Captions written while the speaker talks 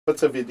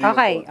Sa video.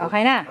 Okay,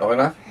 okay na. Okay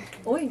na?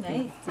 Uy,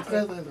 nice.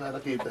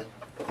 Nakakita.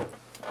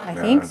 I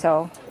think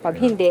so. Pag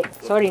hindi,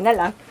 sorry na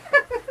lang.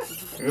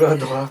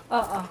 Sigurado ka?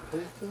 Oo.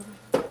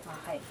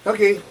 Okay.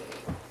 Okay.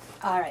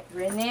 Alright,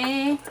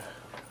 Rene,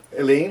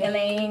 Elaine.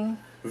 Elaine,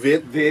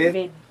 Vid.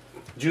 Vid,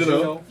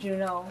 Juno.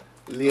 Juno,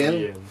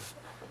 Lien.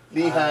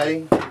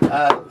 Lihai.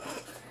 Al.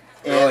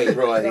 And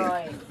Roy.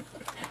 Roy,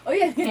 Oh,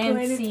 yan.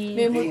 Nancy,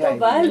 Memo to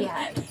ba?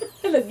 Lihai.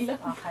 Laglag.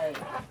 Okay.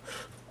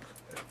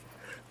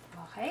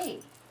 Okay.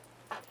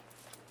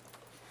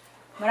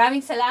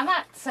 Maraming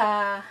salamat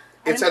sa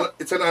It's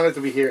an honor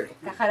to be here.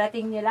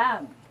 kakarating niyo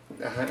lang.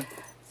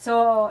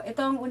 So,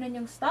 ito ang una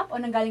niyong stop o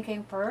nanggaling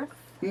kayong Perth?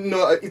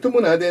 No, ito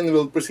muna, then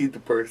we'll proceed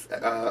to Perth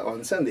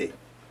on Sunday.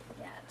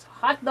 Yan. So,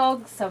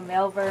 Hotdog sa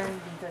Melbourne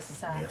dito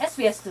sa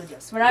SBS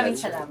Studios. Maraming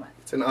salamat.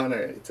 It's an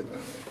honor. It's an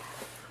honor.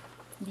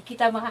 Hindi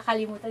kita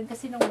makakalimutan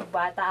kasi nung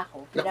bata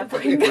ako, Naku,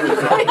 pinapakinggan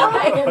ko.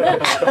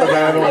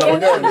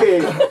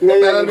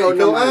 Ngayon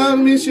ikaw ang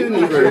Miss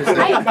Universe.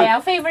 Ay,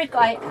 kaya favorite ko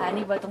ay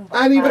Annie Batungbakal.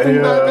 Annie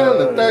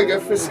Batungbakal, Taga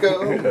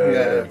Frisco.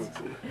 Yeah.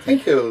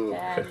 Thank you.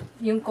 Yan,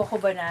 yung Coco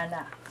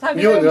Banana.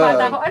 Sabi Yun, ko ng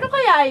bata ko, ano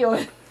kaya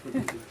yun?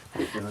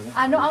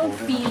 Ano ang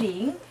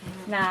feeling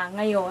na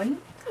ngayon,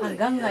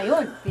 hanggang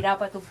ngayon,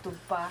 pinapatugtog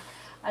pa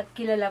at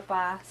kilala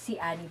pa si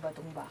Annie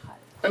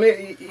Batungbakal? Ano,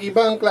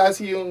 ibang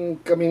klase yung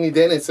kami ni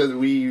Dennis as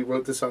we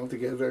wrote the song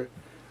together.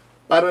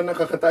 Para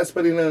nakakataas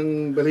pa rin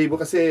ng balahibo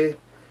kasi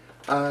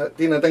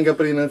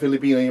tinatanggap pa rin ng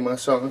Filipino yung mga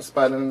songs.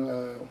 Parang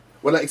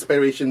walang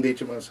expiration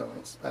date yung mga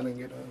songs. Parang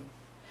gano'n.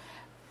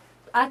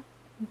 At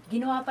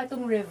ginawa pa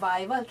itong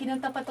revival.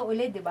 Kinanta pa ito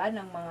ulit, di ba,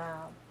 ng mga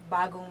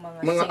bagong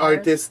mga Mga singers.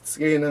 artists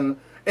ngayon.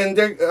 And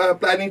they're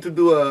planning to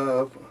do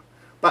a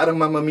parang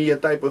Mamma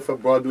Mia type of a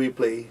Broadway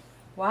play.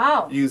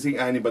 Wow. Using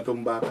Annie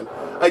Batungbakal.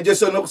 I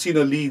just don't know kung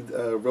sino lead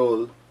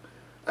role.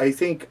 I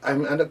think,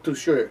 I'm not too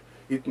sure.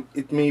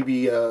 It may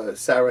be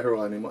Sarah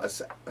Geronimo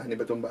as Annie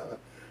Batungbakal.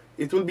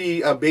 It will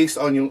be based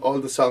on all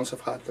the songs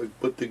of Hotdog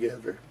put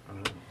together.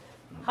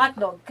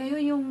 Hotdog, kayo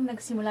yung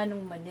nagsimula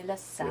ng Manila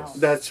Sound.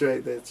 That's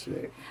right, that's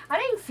right.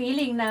 Ano yung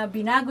feeling na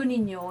binago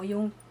ninyo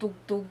yung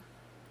tugtog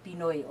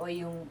Pinoy o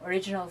yung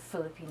original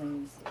Filipino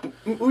music?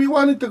 We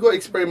wanted to go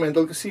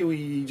experimental kasi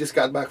we just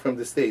got back from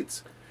the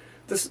States.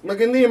 Tapos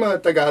maganda yung mga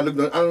Tagalog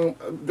doon.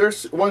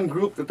 There's one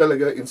group that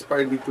talaga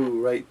inspired me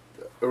to write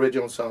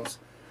original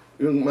songs.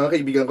 Yung mga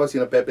kaibigan ko,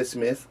 sina Pepe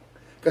Smith.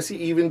 Kasi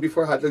even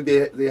before Hotdog,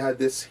 they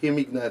had this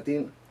himig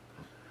natin.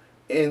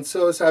 And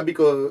so sabi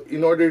ko,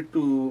 in order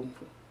to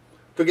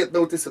get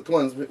noticed at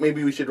once,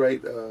 maybe we should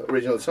write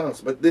original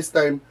songs. But this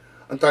time,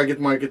 ang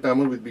target market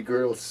naman would be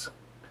girls.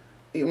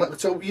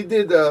 So we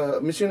did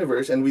Miss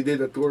Universe and we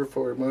did a tour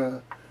for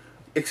mga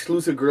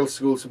exclusive girls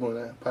schools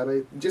muna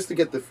para just to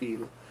get the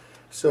feel.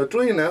 So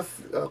true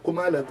enough,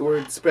 kumalat,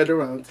 word spread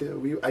around.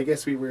 I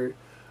guess we were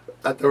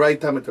at the right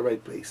time at the right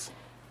place.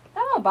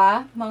 Tama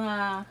ba? Mga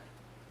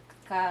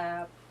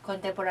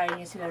contemporary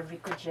niyo sila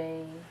Rico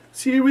J.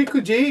 Si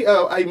Rico J,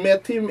 I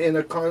met him in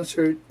a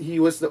concert.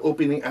 He was the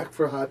opening act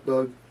for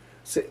Hotdog.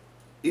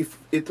 If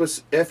it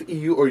was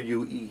FEU or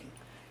UE.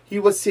 He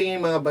was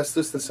singing mga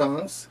bastos na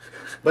songs,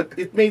 but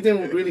it made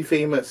him really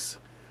famous.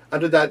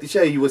 Ano dati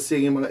siya, he was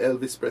singing mga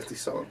Elvis Presley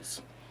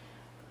songs.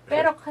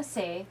 Pero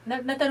kasi,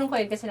 natanong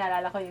ko yun kasi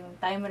naalala ko yung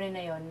time rin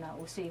na yun na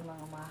uso yung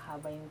mga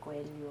mahaba yung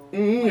kwelyo.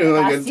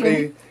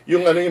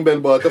 Yung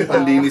bell bottom,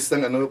 panlinis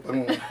ng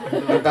pang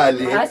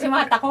kali. Kasi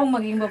mga takong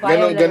maging babae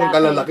o lalaki. Ganun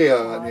kalalaki.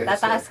 Yes.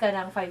 Tataas ka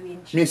ng 5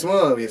 inches. Mismo.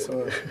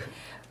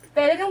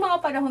 Pero nung mga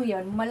panahon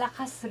yun,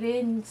 malakas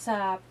rin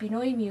sa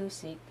Pinoy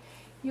music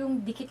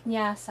yung dikit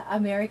niya sa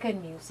American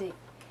music.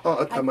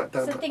 Oo, tama.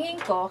 Sa tingin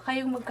ko,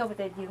 kayong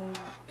magkapatid, yung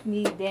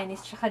ni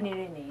Dennis tsaka ni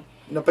Rene,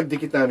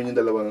 napagdikit namin yung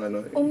dalawang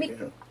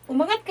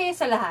umangat kayo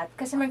sa lahat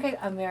kasi meron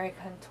kayong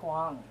American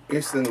twang.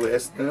 East and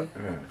West, na?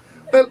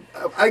 Well,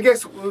 I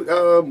guess,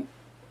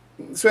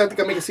 swerte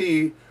kami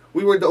kasi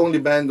we were the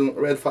only band ng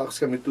Red Fox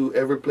kami to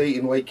ever play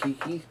in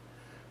Waikiki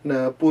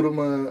na puro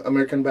mga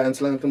American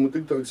bands lang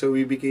tumutugtog. So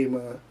we became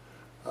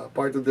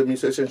part of the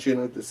musicians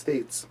union of the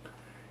States.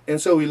 And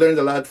so we learned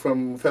a lot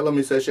from fellow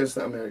musicians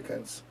na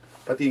Americans.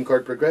 Pati yung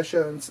chord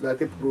progressions,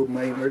 dati puro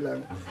minor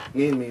lang.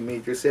 Ngayon may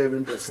major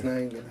 7 plus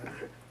 9.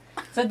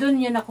 So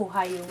doon niyo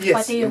nakuha yung,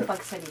 pati yung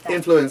pagsalita.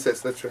 Influences,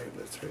 that's right.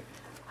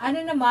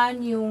 Ano naman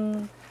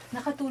yung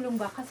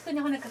nakatulong ba? Kasi kanya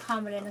ako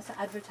nagkakamala na sa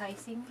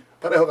advertising.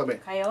 Pareho kami.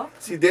 Kayo?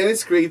 Si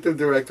Dennis, creative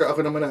director.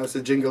 Ako naman ako sa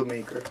jingle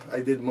maker. I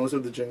did most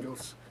of the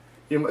jingles.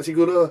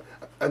 Siguro,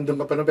 andun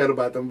ka pa na pero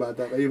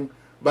batang-bata ka. Yung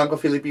Bangko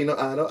Filipino,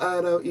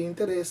 araw-araw,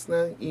 interes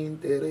ng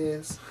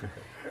interes.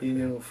 Yun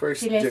yung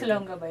first Celeste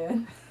Longa ba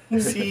yun?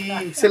 Si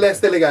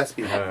Celeste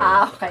Legaspi.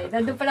 Okay.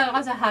 Nandun pa lang ako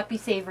sa Happy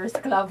Savers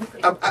Club.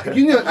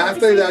 Yun yun,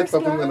 after that,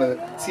 papunta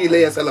na. Si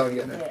Lea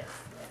Salonga na. Yes.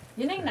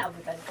 Yun ang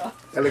naabutan ko.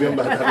 Talagang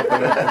bata ka pa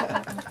na.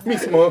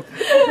 Mismo.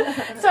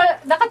 So,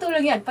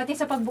 nakatulong yan, pati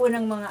sa pagbuo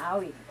ng mga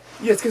awit.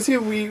 Yes, kasi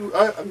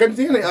ganito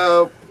yun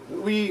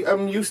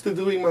I'm used to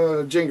doing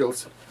mga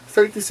jingles.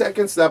 30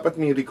 seconds dapat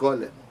may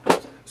recall eh.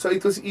 So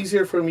it was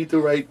easier for me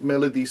to write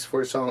melodies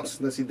for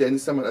songs na si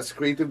Dennis naman as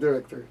creative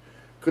director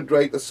could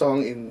write a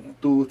song in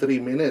 2-3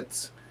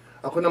 minutes.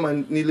 Ako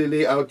naman,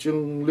 nililay-out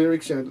yung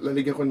lyrics niya,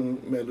 lalagyan ko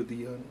ng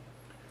melody yun.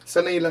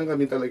 Sanay lang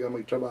kami talaga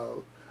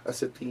magtrabaho as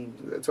a team.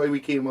 That's why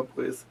we came up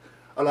with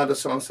a lot of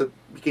songs that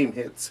became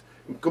hits.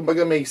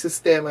 Kumbaga may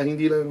sistema,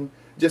 hindi lang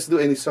just do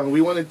any song.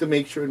 We wanted to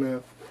make sure na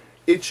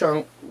each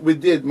song we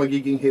did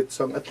magiging hit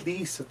song. At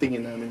least sa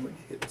tingin namin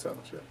magiging hit song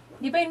siya.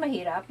 Di ba yun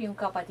mahirap, yung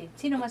kapatid?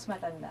 Sino mas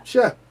matanda?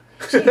 Siya.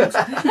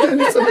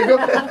 Dennis talaga.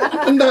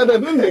 Tanda na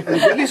nun eh.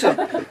 Bilis ah.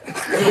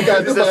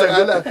 Delikado pa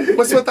akala.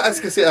 Mas mataas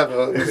kasi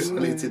ako. Mas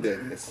maliit si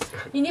Dennis.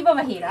 Hindi ba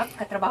mahirap?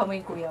 Katrabaho mo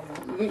yung kuya mo.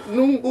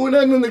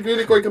 Nung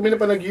nagre-record kami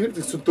na panaginip,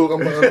 suntukan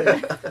pa kami.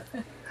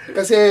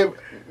 Kasi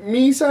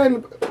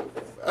minsan,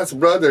 as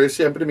brothers,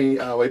 siyempre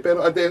may away.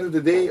 Pero at the end of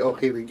the day,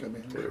 okay rin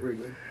kami. We're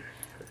good.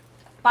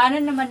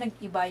 Paano naman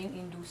nag-iba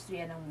yung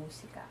industriya ng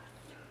musika?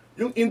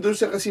 Yung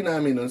industriya kasi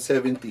namin noong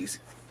 70s,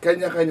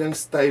 kanya-kanyang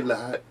style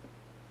lahat.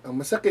 Ang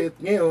masakit,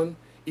 ngayon,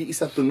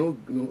 iisa tunog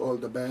ng all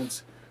the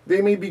bands. They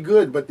may be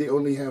good, but they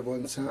only have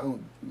one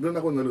sound. Doon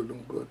ako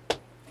nalulungkot.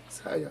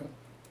 Sayang.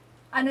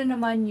 Ano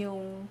naman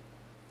yung,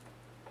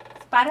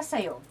 para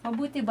sa'yo,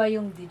 mabuti ba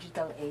yung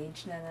digital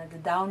age na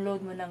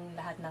nada-download mo ng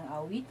lahat ng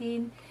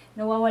awitin,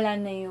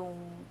 nawawala na yung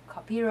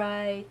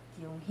copyright,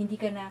 yung hindi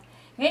ka na,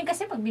 ngayon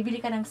kasi pag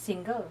bibili ka ng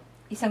single,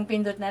 isang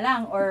pindot na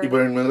lang, or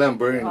I-burn mo na lang,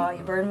 burn.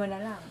 i-burn mo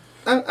na lang.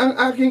 Ang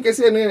akin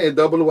kasi ano yun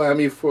double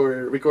whammy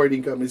for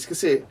recording companies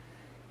kasi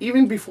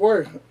even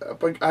before,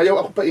 pag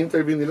ayaw ako pa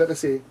interview nila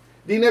kasi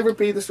they never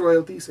paid us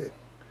royalties eh.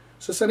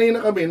 So sanay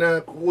na kami na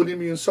kukunin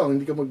mo yung song,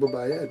 hindi ka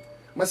magbabayad.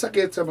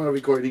 Masakit sa mga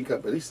recording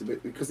companies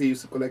because they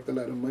used to collect a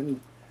lot of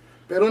money.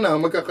 Pero na,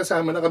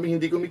 magkakasama na kami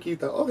hindi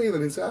kumikita, okay na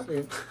rin sa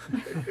akin.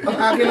 Ang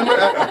akin naman,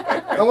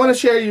 I wanna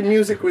share yung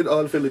music with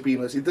all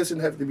Filipinos. It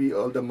doesn't have to be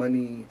all the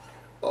money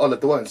all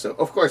at once. So,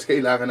 of course,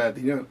 kailangan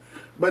natin yun.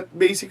 But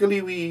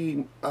basically, we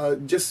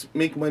just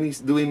make money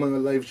doing mga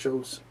live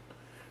shows.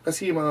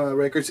 Kasi yung mga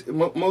records,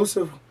 most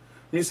of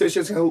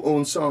musicians who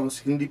own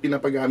songs, hindi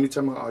pinapagamit sa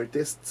mga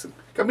artists.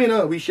 Kami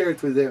na, we share it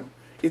with them.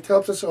 It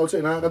helps us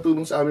also,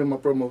 nakakatulong sa amin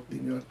ma-promote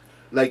din yun.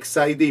 Like,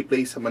 Side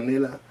plays sa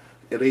Manila,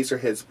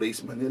 Eraserheads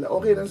plays Manila.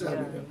 Okay lang sa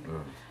amin yun.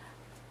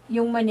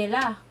 Yung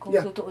Manila, kung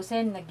Yeah.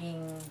 tutuusin,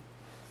 naging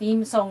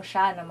theme song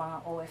siya ng mga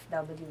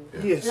OFW.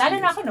 Yes, Lalo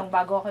na yes. ako, nung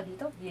bago ako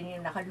dito, yun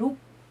yung naka-loop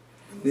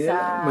Yeah,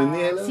 sa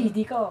Manila.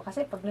 CD ko.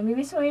 Kasi pag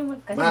namimiss mo yung,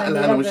 kasi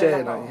Maalala mo girl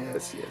siya, ako. no?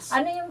 Yes, yes.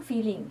 Ano yung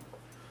feeling?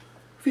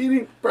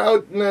 Feeling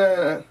proud na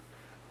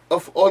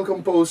of all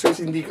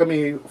composers, hindi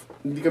kami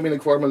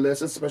nag-formal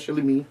lessons,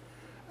 especially me.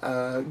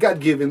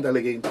 God-given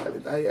talaga yung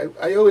talent.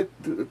 I owe it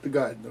to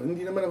God. No?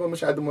 Hindi naman ako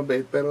masyadong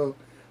mabait, pero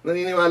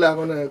naniniwala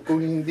ako na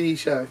kung hindi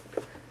siya,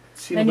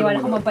 sino ba Naniwala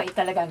naman ko ako? mabait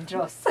talaga ang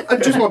Diyos. Ang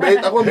Diyos mabait,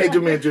 ako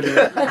medyo na.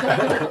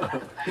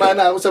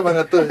 Mana ako sa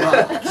mga to.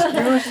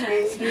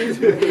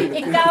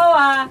 Ikaw,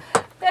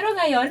 pero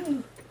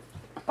ngayon,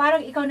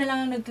 parang ikaw na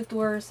lang ang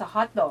nagtutour sa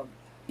Hotdog.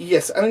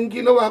 Yes, ang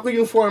ginawa ko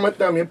yung format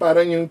namin,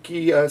 parang yung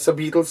key sa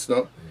Beatles,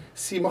 no?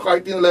 Si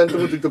McCartney na lang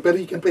tumutugtog, pero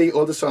he can play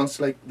all the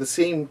songs like the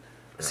same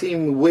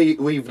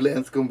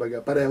wavelength, kumbaga.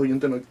 Pareho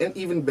yung tunog. And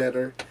even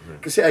better,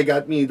 kasi I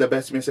got me the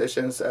best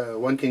musicians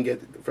one can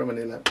get from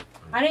Manila.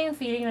 Ano yung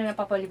feeling na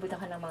napapalibutan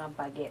ka ng mga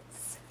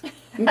bagets?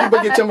 Hindi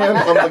bagit siya mga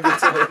mukhang bagit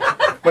siya.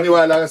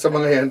 Maniwala ka sa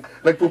mga yan.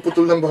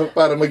 Nagpuputol ng buhok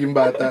para maging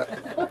bata.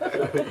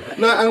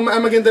 Na, ang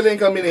maganda lang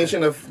yung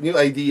combination of new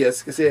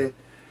ideas kasi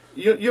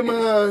yung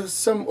mga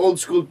some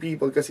old school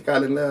people kasi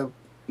kala na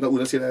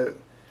nauna sila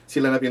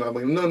na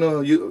pinakamagaling.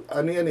 No,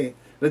 ano yan eh,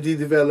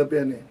 nadi-develop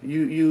yan eh.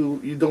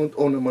 You don't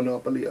own a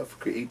monopoly of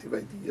creative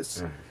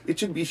ideas.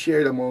 It should be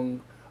shared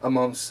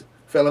amongst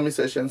fellow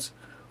musicians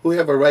who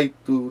have a right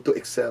to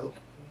excel.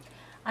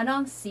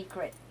 Ano ang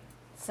secret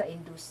sa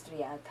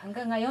industriya? At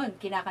hanggang ngayon,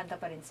 kinakanta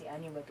pa rin si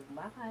Annie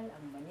Batungbakal,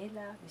 ang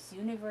Manila, Miss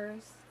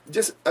Universe.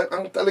 Just,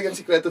 ang talagang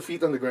sikreto,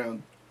 feet on the ground.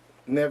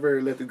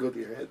 Never let it go to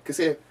your head.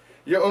 Kasi,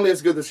 you're only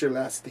as good as your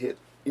last hit.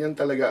 Yan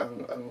talaga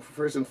ang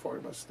first and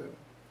foremost.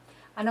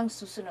 Anong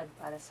susunod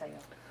para sa'yo?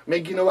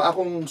 May ginawa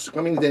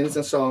kaming Dennis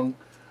na song,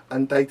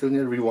 ang title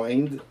niya,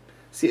 Rewind.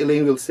 Si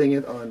Elaine will sing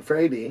it on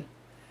Friday.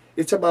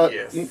 It's about,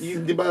 Yes.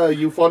 di ba,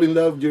 you fall in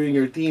love during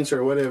your teens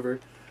or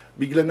whatever.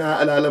 Bigla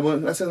naaalala mo,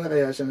 nasaan na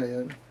kaya siya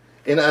ngayon?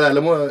 Eh, naalala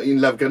mo,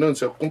 in love ka nun.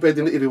 So, kung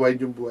pwede na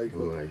i-rewind yung buhay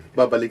ko,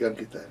 babalikan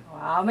kita.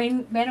 Wow,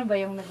 meron ba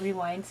yung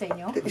nag-rewind sa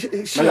inyo?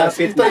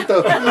 Malapit Ito.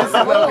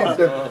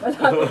 Malapit.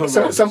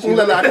 10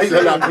 lalaki,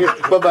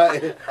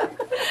 babae.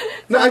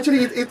 No,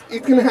 actually,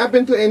 it can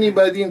happen to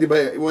anybody, di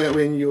ba?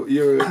 When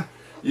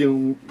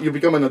you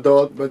become an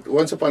adult, but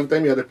once upon a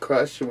time, you had a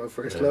crush, yung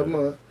first love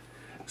mo.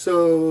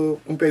 So,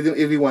 kung pwede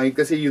i-rewind,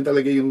 kasi yun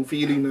talaga yung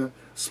feeling na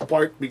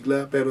spark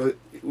bigla, pero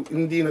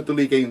hindi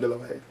natuloy kayong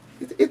dalawa eh.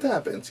 It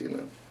happens, you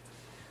know.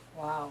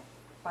 Wow,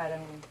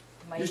 parang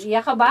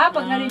maiiyak ka ba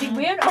pag narinig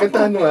mo yun?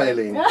 Kantahan mo nga,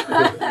 Elaine.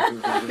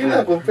 Yun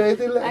lang, kung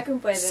pwede lang. Kung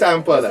pwede.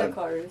 Sample Sa lang.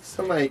 chorus.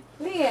 Sa mic.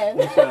 Hindi yan.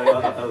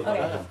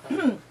 Okay.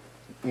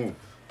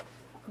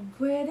 Kung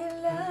pwede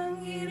lang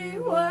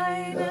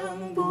i-rewind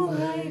ang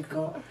buhay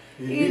ko,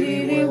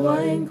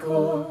 i-rewind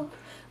ko,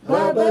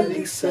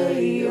 babalik sa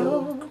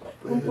iyo,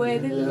 Kung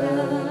pwede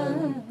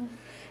lang,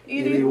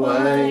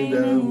 i-rewind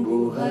ang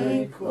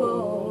buhay ko.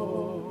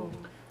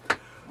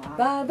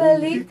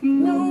 Babalik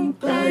nung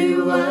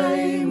tayo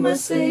ay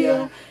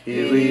masaya,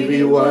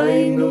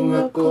 i-rewind nung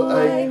ako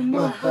ay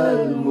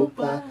mahal mo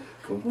pa.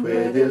 Kung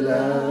pwede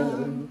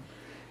lang,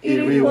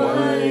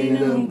 i-rewind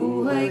ang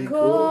buhay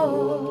ko.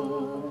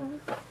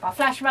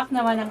 Pa-flashback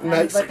naman ang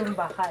Annie Nice.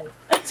 Batungbakal.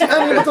 Si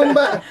Annie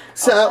Batungbakal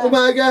sa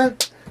umaga,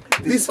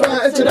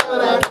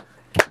 dispatchadora.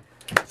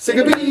 Sa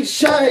gabi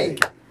siya'y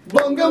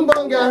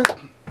bonggang-bongga.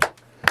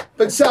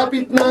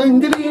 Pagsapit ng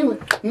dilim,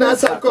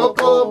 nasa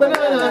Coco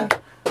Banana.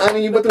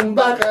 Annie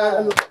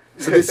Batungbakal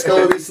sa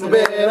disco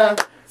Isabela,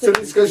 sa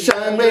disco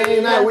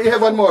Shangri-La. We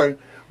have one more.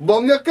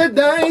 Bongga Ka,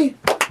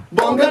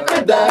 Bongga Ka,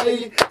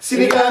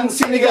 sinigang,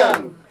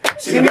 sinigang.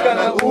 Sinigang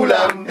ang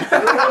ulam.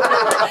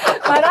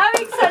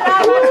 Maraming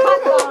salamat,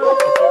 Hotdog!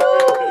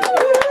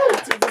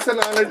 It's an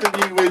honor to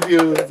be with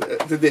you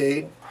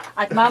today.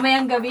 At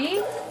mamayang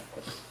gabi,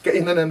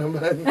 Kainan na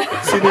naman.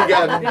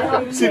 Sinigang.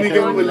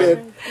 Sinigang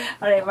ulit.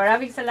 alright,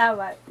 maraming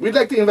salamat. We'd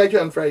like to invite you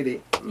on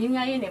Friday. Yun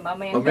nga yun eh,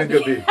 mamayang Mamayang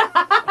gabi.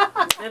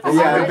 gabi.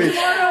 Mamayang gabi.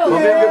 Tomorrow.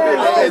 Mamayang gabi.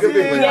 Yes.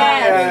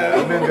 Yes.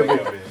 Mamayang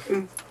gabi.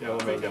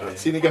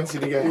 Sinigang,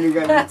 sinigang.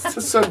 It's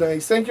so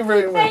nice. Thank you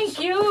very much. Thank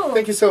you.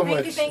 Thank you so Thank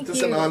much. you, thank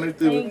It's you. an honor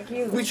to. Thank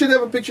you. We should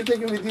have a picture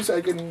taken with you so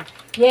I can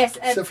Yes,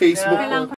 at sa Facebook. kailangan